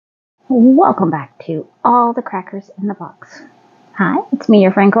Welcome back to All the Crackers in the Box. Hi, it's me,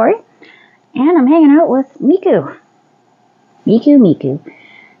 your friend Corey, and I'm hanging out with Miku. Miku.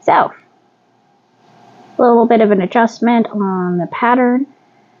 So, a little bit of an adjustment on the pattern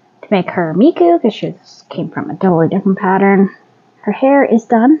to make her Miku, because she came from a totally different pattern. Her hair is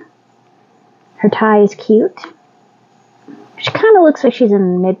done. Her tie is cute. She kind of looks like she's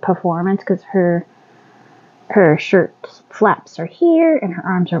in mid-performance, because her shirt flaps are here and her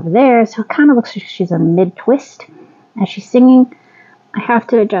arms are over there, so it kind of looks like she's a mid-twist as she's singing. I have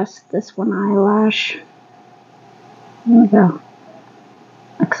to adjust this one eyelash. There we go.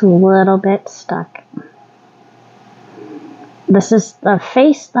 Looks a little bit stuck. This is the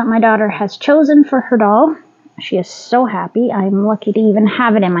face that my daughter has chosen for her doll. She is so happy. I'm lucky to even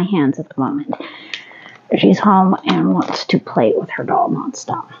have it in my hands at the moment. She's home and wants to play with her doll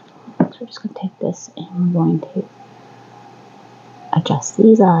nonstop. So we're just going to take this and we're going to adjust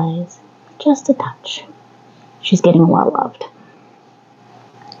these eyes just a touch. She's getting well loved.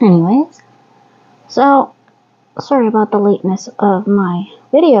 Anyways, so sorry about the lateness of my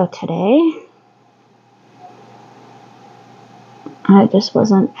video today. I just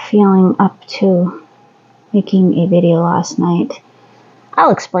wasn't feeling up to making a video last night.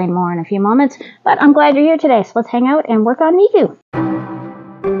 I'll explain more in a few moments, but I'm glad you're here today, so let's hang out and work on Miku.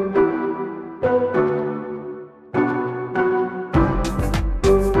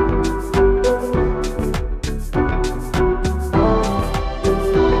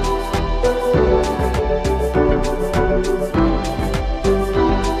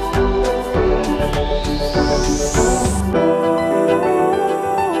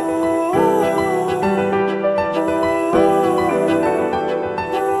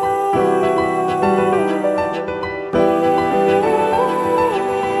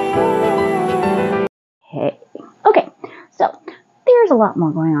 A lot more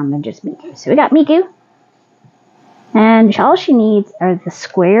going on than just Miku. So we got Miku, and all she needs are the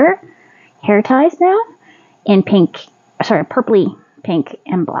square hair ties now in pink, sorry, purpley pink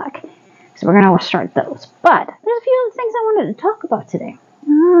and black. So we're gonna start those. But there's a few other things I wanted to talk about today.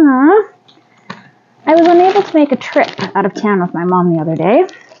 I was unable to make a trip out of town with my mom the other day,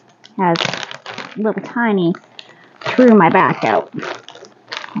 as little Tiny threw my back out.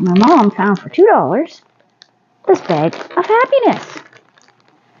 And my mom found for $2 this bag of happiness.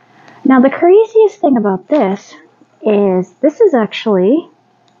 Now, the craziest thing about this is actually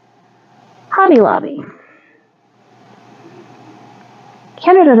Hobby Lobby.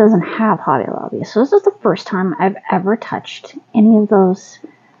 Canada doesn't have Hobby Lobby, so this is the first time I've ever touched any of those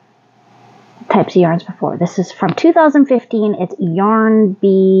types of yarns before. This is from 2015. It's Yarn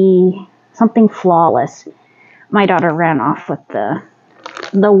Bee something flawless. My daughter ran off with the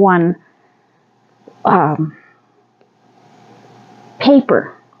one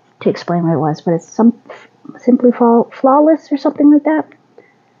paper to explain what it was, but it's simply flawless or something like that.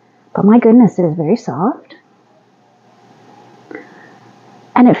 But my goodness, it is very soft.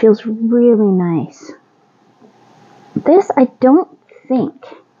 And it feels really nice. This I don't think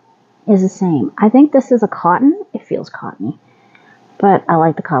is the same. I think this is a cotton. It feels cottony. But I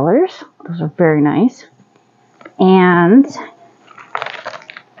like the colors. Those are very nice. And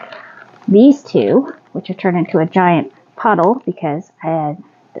these two, which have turned into a giant puddle because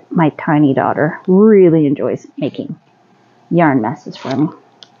my tiny daughter really enjoys making yarn messes for me.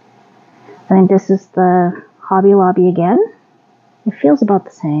 I think this is the Hobby Lobby again. It feels about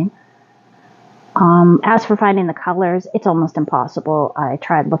the same. As for finding the colors, it's almost impossible. I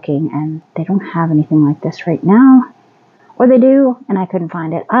tried looking and they don't have anything like this right now. Or they do, and I couldn't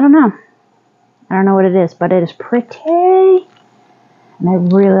find it. I don't know. I don't know what it is, but it is pretty. And I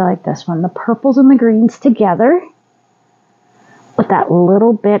really like this one. The purples and the greens together with that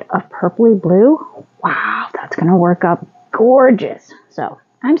little bit of purpley blue. Wow, that's going to work up gorgeous. So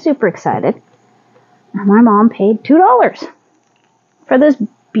I'm super excited. And my mom paid $2 for this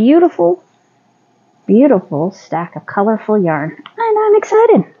beautiful, beautiful stack of colorful yarn. And I'm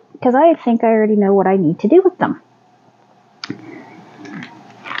excited because I think I already know what I need to do with them.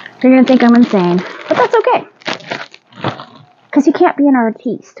 You're going to think I'm insane, but that's okay. Because you can't be an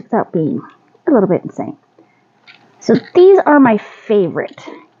artiste without being a little bit insane. So these are my favorite,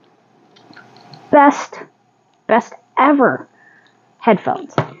 best ever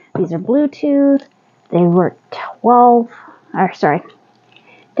headphones. These are Bluetooth. They work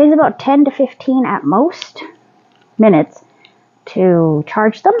takes about 10 to 15 at most minutes to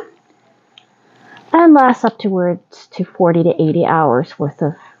charge them. And lasts upwards to 40 to 80 hours worth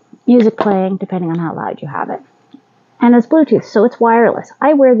of music playing, depending on how loud you have it. And it's Bluetooth, so it's wireless.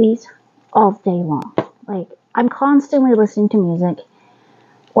 I wear these all day long. Like, I'm constantly listening to music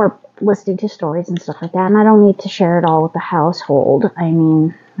or listening to stories and stuff like that. And I don't need to share it all with the household. I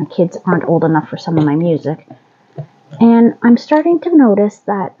mean, my kids aren't old enough for some of my music. And I'm starting to notice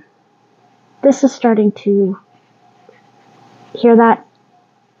that this is starting to hear that.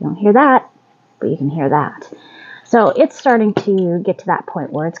 You don't hear that, but you can hear that. So it's starting to get to that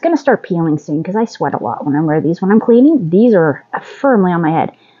point where it's going to start peeling soon, because I sweat a lot when I wear these. When I'm cleaning, these are firmly on my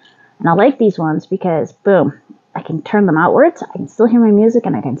head. And I like these ones because, boom, I can turn them outwards, I can still hear my music,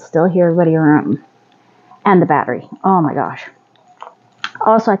 and I can still hear everybody around. And the battery. Oh my gosh.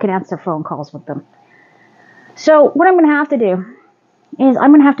 Also, I can answer phone calls with them. So what I'm going to have to do is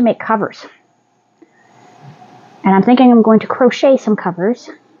I'm going to have to make covers. And I'm thinking I'm going to crochet some covers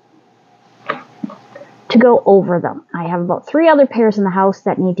to go over them. I have about 3 other pairs in the house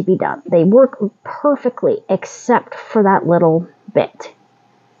that need to be done. They work perfectly except for that little bit.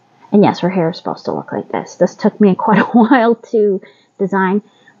 And yes, her hair is supposed to look like this. This took me quite a while to design,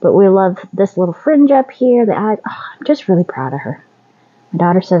 but we love this little fringe up here. I'm just really proud of her. My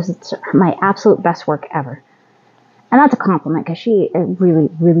daughter says it's my absolute best work ever. And that's a compliment, because she really,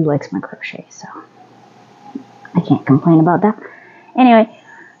 really likes my crochet, so I can't complain about that. Anyway,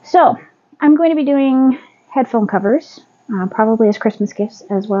 so I'm going to be doing headphone covers, probably as Christmas gifts,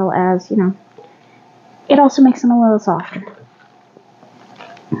 as well as, it also makes them a little softer.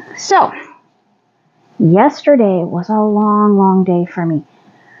 So, yesterday was a long, long day for me.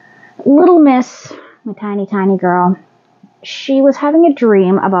 Little Miss, my tiny, tiny girl, she was having a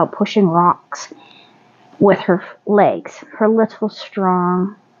dream about pushing rocks with her legs, her little,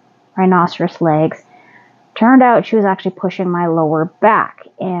 strong, rhinoceros legs. Turned out she was actually pushing my lower back,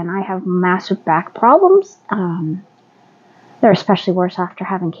 and I have massive back problems. They're especially worse after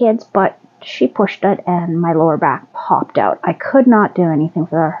having kids, but she pushed it and my lower back popped out. I could not do anything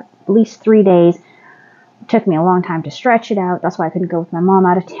for at least 3 days. It took me a long time to stretch it out. That's why I couldn't go with my mom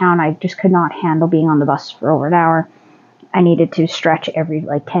out of town. I just could not handle being on the bus for over an hour. I needed to stretch every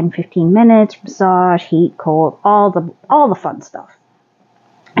 10-15 minutes, massage, heat, cold, all the fun stuff.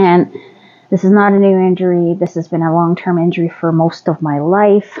 And this is not a new injury. This has been a long-term injury for most of my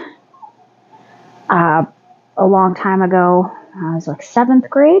life. A long time ago, I was 7th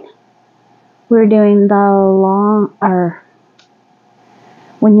grade. We were doing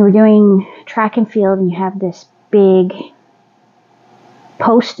when you were doing track and field and you have this big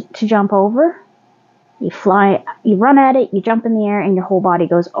post to jump over, you run at it, you jump in the air, and your whole body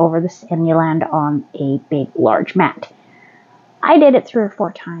goes over this, and you land on a big, large mat. I did it 3 or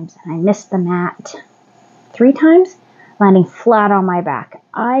 4 times, and I missed the mat 3 times, landing flat on my back.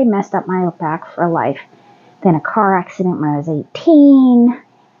 I messed up my back for life. Then a car accident when I was 18,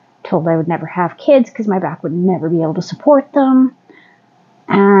 told I would never have kids because my back would never be able to support them.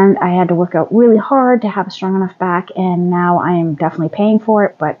 And I had to work out really hard to have a strong enough back, and now I am definitely paying for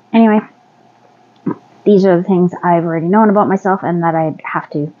it. But anyway, these are the things I've already known about myself and that I have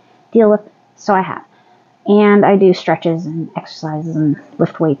to deal with, so I have. And I do stretches and exercises and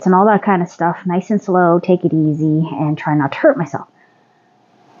lift weights and all that kind of stuff. Nice and slow, take it easy, and try not to hurt myself.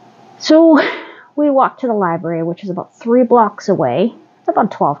 So we walked to the library, which is about 3 blocks away. It's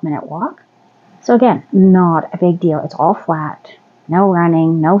about a 12-minute walk. So again, not a big deal. It's all flat. No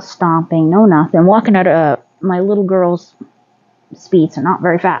running, no stomping, no nothing. Walking at my little girl's speeds are not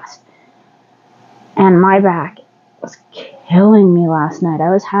very fast. And my back was killing me last night. I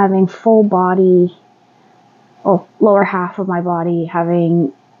was having full body, lower half of my body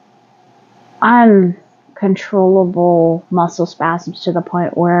having uncontrollable muscle spasms to the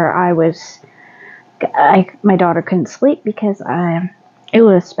point where my daughter couldn't sleep because it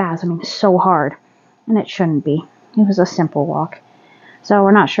was spasming so hard, and it shouldn't be. It was a simple walk. So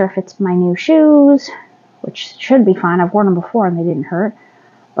we're not sure if it's my new shoes, which should be fine. I've worn them before and they didn't hurt,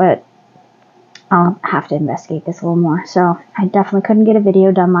 but I'll have to investigate this a little more. So I definitely couldn't get a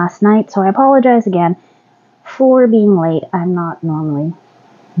video done last night, so I apologize again for being late. I'm not normally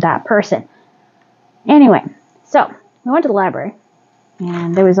that person. Anyway, so we went to the library,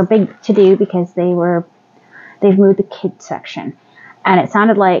 and there was a big to-do because they've moved the kids section. And it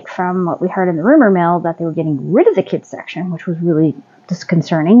sounded like, from what we heard in the rumor mill, that they were getting rid of the kids section, which was really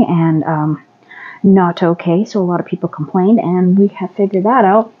disconcerting and not okay. So a lot of people complained, and we have figured that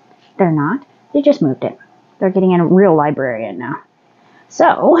out. They're not. They just moved it. They're getting a real librarian now.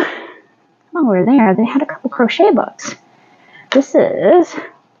 So while we were there, they had a couple crochet books. This is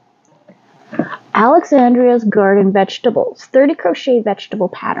Alexandria's Garden Vegetables, 30 crochet vegetable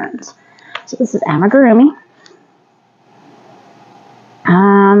patterns. So this is amigurumi.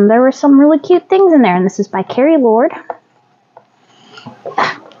 There were some really cute things in there, and this is by Carrie Lord.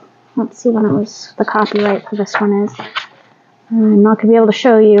 Let's see when the copyright for this one is. I'm not going to be able to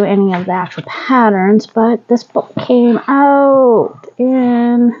show you any of the actual patterns, but this book came out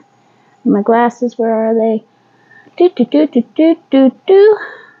in my glasses. Where are they?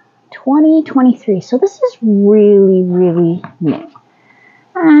 2023. So this is really, really new.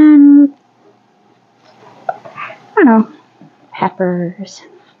 And I don't know, peppers.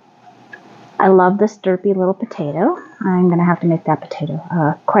 I love this derpy little potato. I'm going to have to make that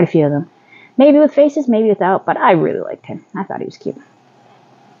potato. Quite a few of them. Maybe with faces, maybe without, but I really liked him. I thought he was cute.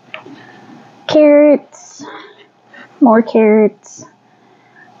 Carrots. More carrots.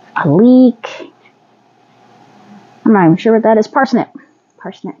 A leek. I'm not even sure what that is. Parsnip.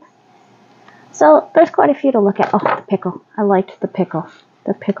 Parsnip. So there's quite a few to look at. Oh, the pickle. I liked the pickle.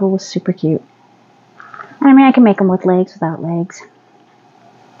 The pickle was super cute. I mean, I can make them with legs, without legs.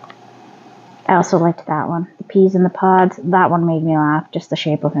 I also liked that one. The peas in the pods. That one made me laugh. Just the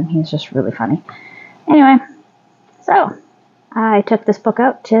shape of him. He's just really funny. Anyway, so I took this book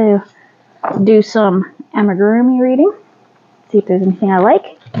out to do some amigurumi reading. See if there's anything I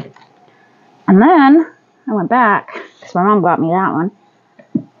like. And then I went back, because my mom got me that one.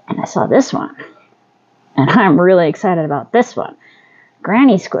 And I saw this one. And I'm really excited about this one.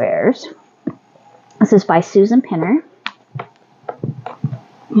 Granny Squares. This is by Susan Pinner.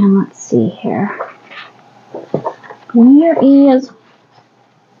 And let's see here. Where is...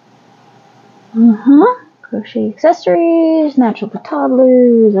 Crochet accessories, natural for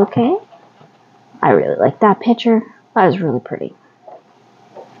toddlers. Okay. I really like that picture. That was really pretty.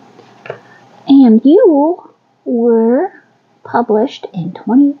 And you were published in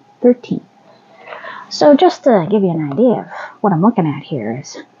 2013. So just to give you an idea of what I'm looking at here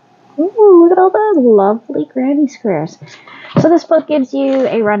is, ooh, look at all the lovely granny squares. So this book gives you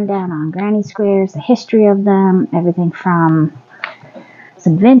a rundown on granny squares, the history of them, everything from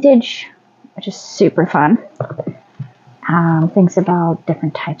some vintage, which is super fun. Things about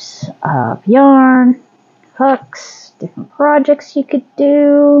different types of yarn, hooks, different projects you could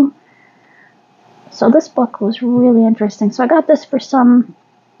do. So this book was really interesting. So I got this for some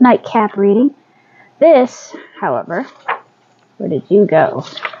nightcap reading. This, however, where did you go?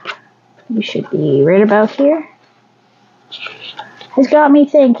 You should be right about here. Has got me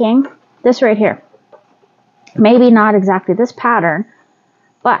thinking, this right here. Maybe not exactly this pattern,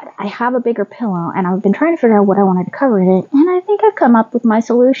 but I have a bigger pillow and I've been trying to figure out what I wanted to cover in it, and I think I've come up with my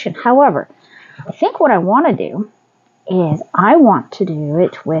solution. However, I think what I want to do is I want to do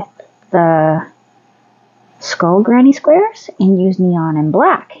it with the skull granny squares and use neon and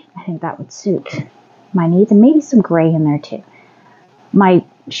black. I think that would suit my needs, and maybe some gray in there too. My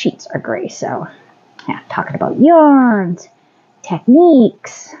sheets are gray, so yeah, talking about yarns,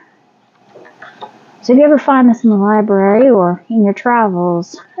 techniques. So if you ever find this in the library or in your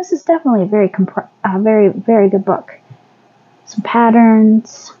travels, this is definitely a very good book. Some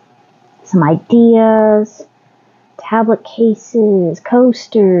patterns, some ideas, tablet cases,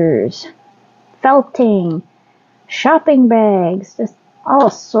 coasters, felting, shopping bags, just all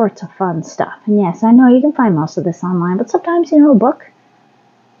sorts of fun stuff. And yes, I know you can find most of this online, but sometimes, a book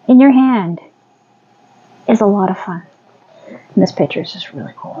in your hand is a lot of fun. And this picture is just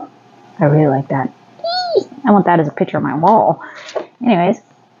really cool. I really like that. I want that as a picture on my wall. Anyways,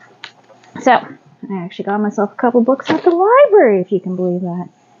 so I actually got myself a couple books at the library, if you can believe that.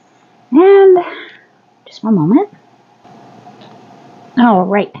 And just one moment. Oh,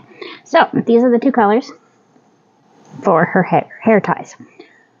 right. So these are the two colors for her hair ties.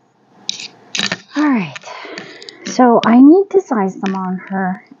 All right. So I need to size them on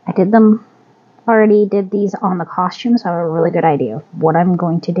her. Already did these on the costume, so I have a really good idea of what I'm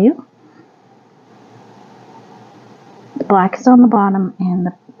going to do. The black is on the bottom and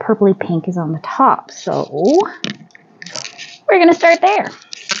the purpley pink is on the top. So we're going to start there.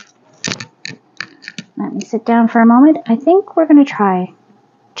 Let me sit down for a moment. I think we're going to try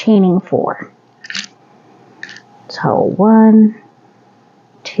chaining 4. So 1,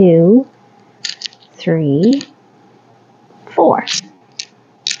 2, 3, 4.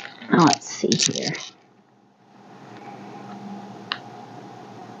 Now let's see here.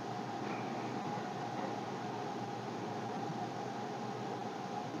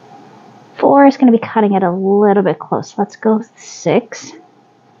 Four is going to be cutting it a little bit close. Let's go 6,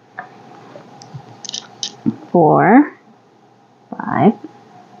 4, 5,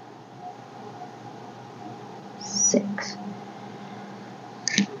 6.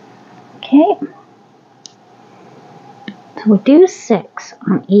 Okay. So we'll do 6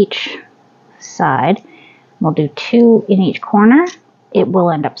 on each side. We'll do 2 in each corner. It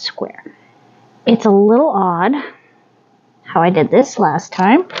will end up square. It's a little odd how I did this last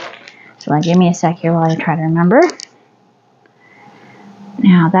time. So give me a sec here while I try to remember.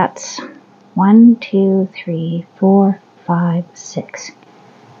 Now that's 1, 2, 3, 4, 5, 6.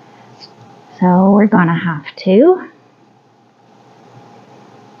 So we're gonna have to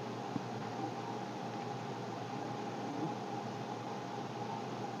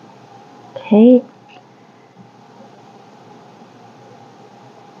okay.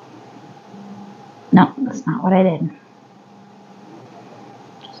 No, that's not what I did.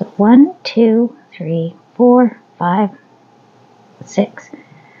 So 1, 2, 3, 4, 5, 6.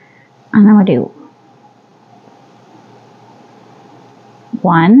 And then we'll do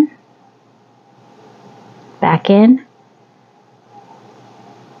 1, back in,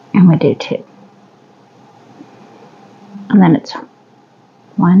 and we do 2. And then it's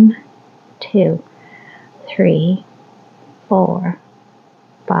 1, 2, 3, 4,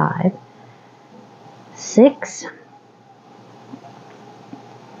 5, 6.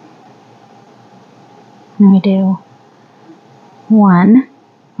 And we do 1.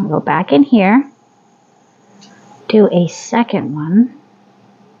 I'll go back in here, do a second one.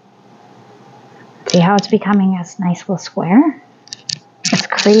 See how it's becoming a nice little square? It's the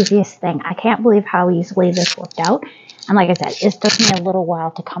craziest thing. I can't believe how easily this worked out. And like I said, it took me a little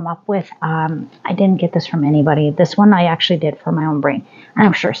while to come up with. I didn't get this from anybody. This one I actually did for my own brain. And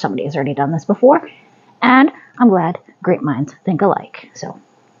I'm sure somebody has already done this before. And I'm glad great minds think alike. So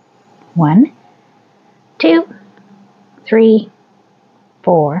 1, 2, 3,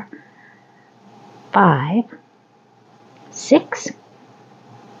 4, 5, 6.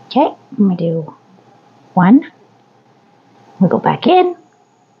 Okay, and we do 1. We go back in.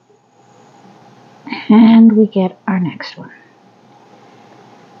 And we get our next one.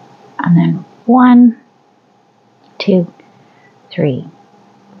 And then 1, 2, 3,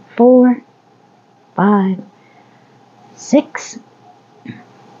 4, 5, 6.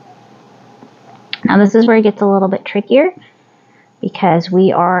 Now this is where it gets a little bit trickier because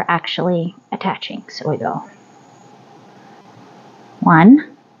we are actually attaching. So we go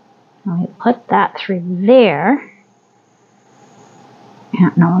 1, and we put that through there.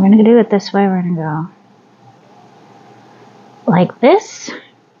 Yeah, no, we're going to do it this way. We're going to go like this.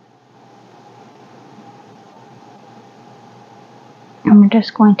 And we're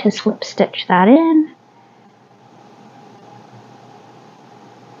just going to slip stitch that in.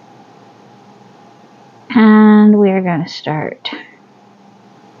 And we're going to start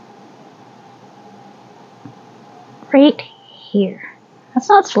right here. Let's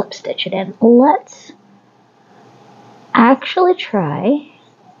not slip stitch it in. Let's actually try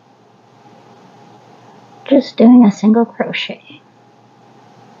just doing a single crochet.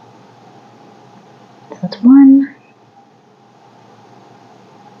 So that's 1,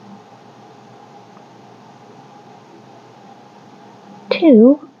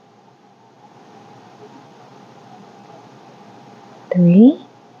 2, 3,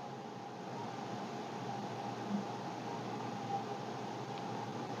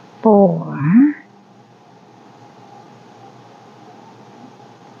 4,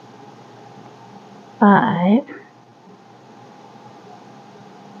 5,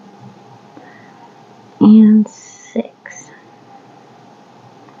 and 6.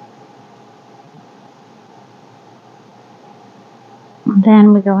 And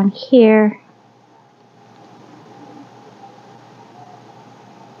then we go in here.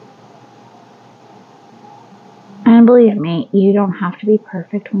 And believe me, you don't have to be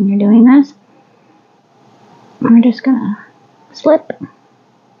perfect when you're doing this. We're just gonna slip.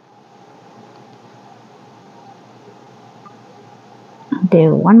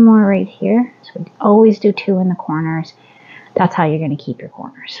 Do one more right here. So we always do 2 in the corners. That's how you're going to keep your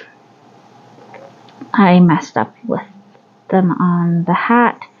corners. I messed up with them on the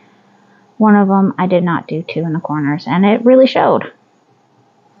hat. One of them I did not do 2 in the corners, and it really showed.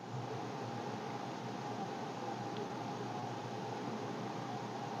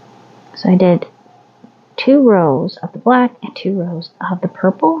 So I did 2 rows of the black and 2 rows of the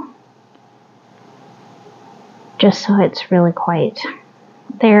purple, just so it's really quite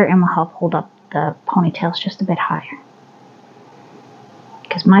there and will help hold up the ponytails just a bit higher.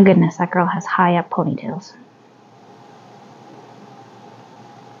 Because my goodness, that girl has high up ponytails.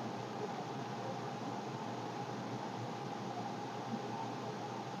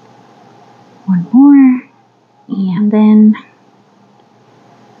 One more, and then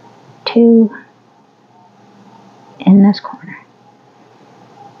 2 in this corner.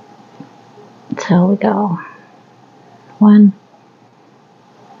 So we go 1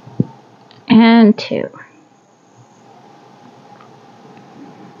 and 2.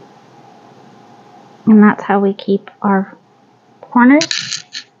 And that's how we keep our corners.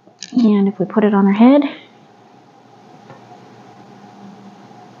 And if we put it on our head,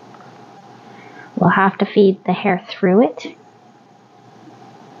 we'll have to feed the hair through it.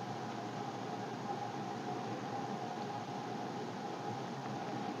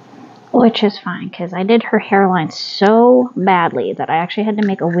 Which is fine, because I did her hairline so badly that I actually had to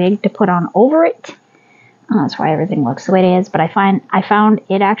make a wig to put on over it. That's why everything looks the way it is. But I found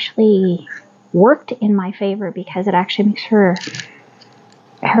it actually worked in my favor, because it actually makes her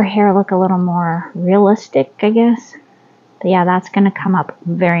hair look a little more realistic, I guess. But yeah, that's going to come up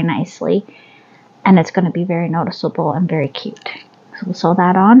very nicely. And it's going to be very noticeable and very cute. So we'll sew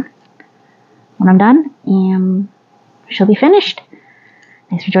that on when I'm done, and she'll be finished.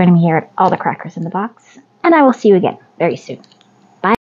 Thanks for joining me here at All the Crackers in the Box, and I will see you again very soon.